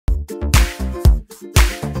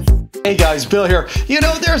Hey guys, Bill here. You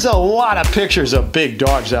know, there's a lot of pictures of big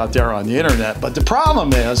dogs out there on the internet, but the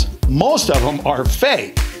problem is most of them are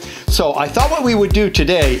fake. So I thought what we would do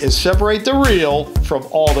today is separate the real from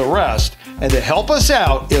all the rest. And to help us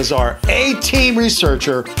out is our A-team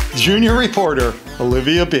researcher, junior reporter,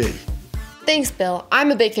 Olivia B. Thanks, Bill. I'm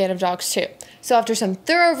a big fan of dogs too. So after some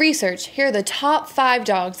thorough research, here are the top 5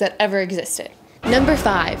 dogs that ever existed. Number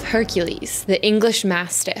 5, Hercules, the English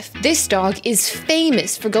Mastiff. This dog is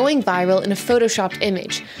famous for going viral in a photoshopped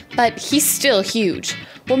image, but he's still huge.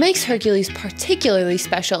 What makes Hercules particularly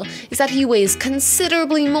special is that he weighs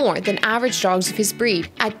considerably more than average dogs of his breed.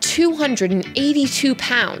 At 282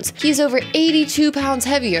 pounds, he is over 82 pounds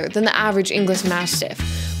heavier than the average English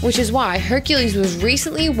Mastiff, which is why Hercules was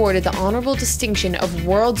recently awarded the honorable distinction of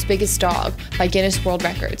World's Biggest Dog by Guinness World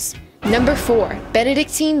Records. Number 4,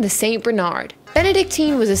 Benedictine the Saint Bernard.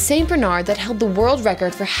 Benedictine was a Saint Bernard that held the world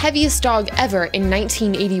record for heaviest dog ever in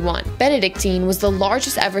 1981. Benedictine was the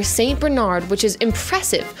largest ever Saint Bernard, which is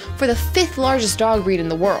impressive for the 5th largest dog breed in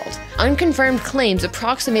the world. Unconfirmed claims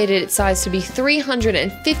approximated its size to be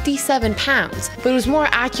 357 pounds, but was more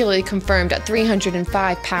accurately confirmed at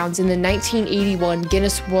 305 pounds in the 1981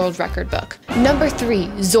 Guinness World Record book. Number 3,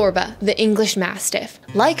 Zorba, the English Mastiff.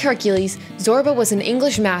 Like Hercules, Zorba was an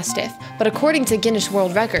English Mastiff, but according to Guinness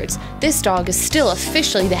World Records, this dog is still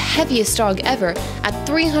officially the heaviest dog ever at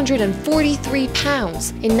 343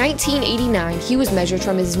 pounds. In 1989, he was measured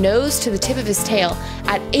from his nose to the tip of his tail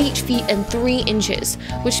at 8 feet and 3 inches,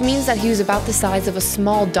 which means that he was about the size of a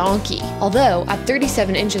small donkey. Although, at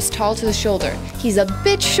 37 inches tall to the shoulder, he's a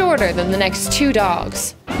bit shorter than the next 2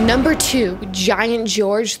 dogs. Number 2, Giant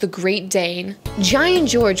George the Great Dane. Giant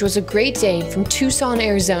George was a Great Dane from Tucson,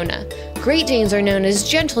 Arizona. Great Danes are known as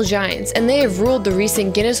gentle giants, and they have ruled the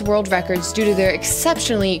recent Guinness World Records due to their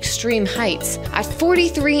exceptionally extreme heights. At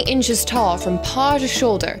 43 inches tall from paw to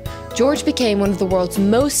shoulder, George became one of the world's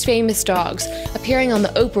most famous dogs, appearing on the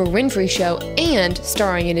Oprah Winfrey Show and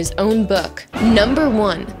starring in his own book. Number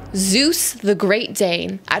 1, Zeus the Great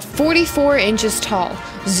Dane. At 44 inches tall,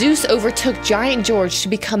 Zeus overtook Giant George to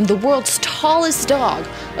become the world's tallest dog,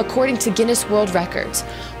 according to Guinness World Records.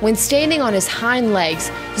 When standing on his hind legs,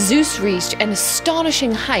 Zeus reached an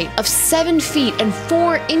astonishing height of 7 feet and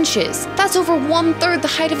 4 inches. That's over 1/3 the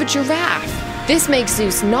height of a giraffe. This makes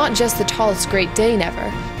Zeus not just the tallest Great Dane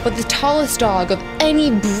ever, but the tallest dog of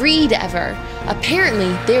any breed ever.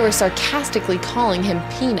 Apparently, they were sarcastically calling him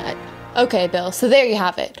Peanut. Okay, Bill, so there you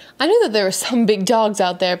have it. I knew that there were some big dogs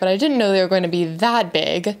out there, but I didn't know they were going to be that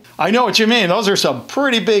big. I know what you mean. Those are some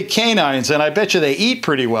pretty big canines, and I bet you they eat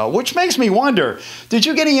pretty well, which makes me wonder, did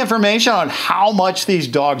you get any information on how much these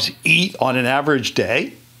dogs eat on an average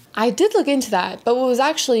day? I did look into that, but what was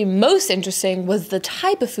actually most interesting was the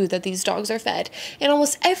type of food that these dogs are fed. In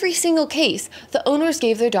almost every single case, the owners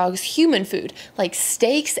gave their dogs human food, like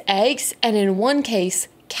steaks, eggs, and in one case,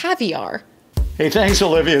 caviar. Hey, thanks,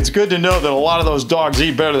 Olivia. It's good to know that a lot of those dogs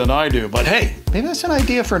eat better than I do. But hey, maybe that's an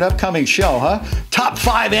idea for an upcoming show, huh? Top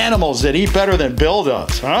 5 animals that eat better than Bill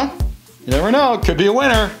does, huh? You never know, it could be a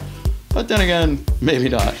winner. But then again, maybe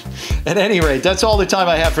not. At any rate, that's all the time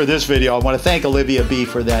I have for this video. I want to thank Olivia B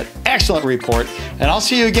for that excellent report. And I'll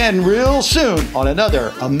see you again real soon on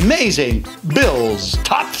another amazing Bill's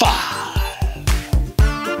Top 5.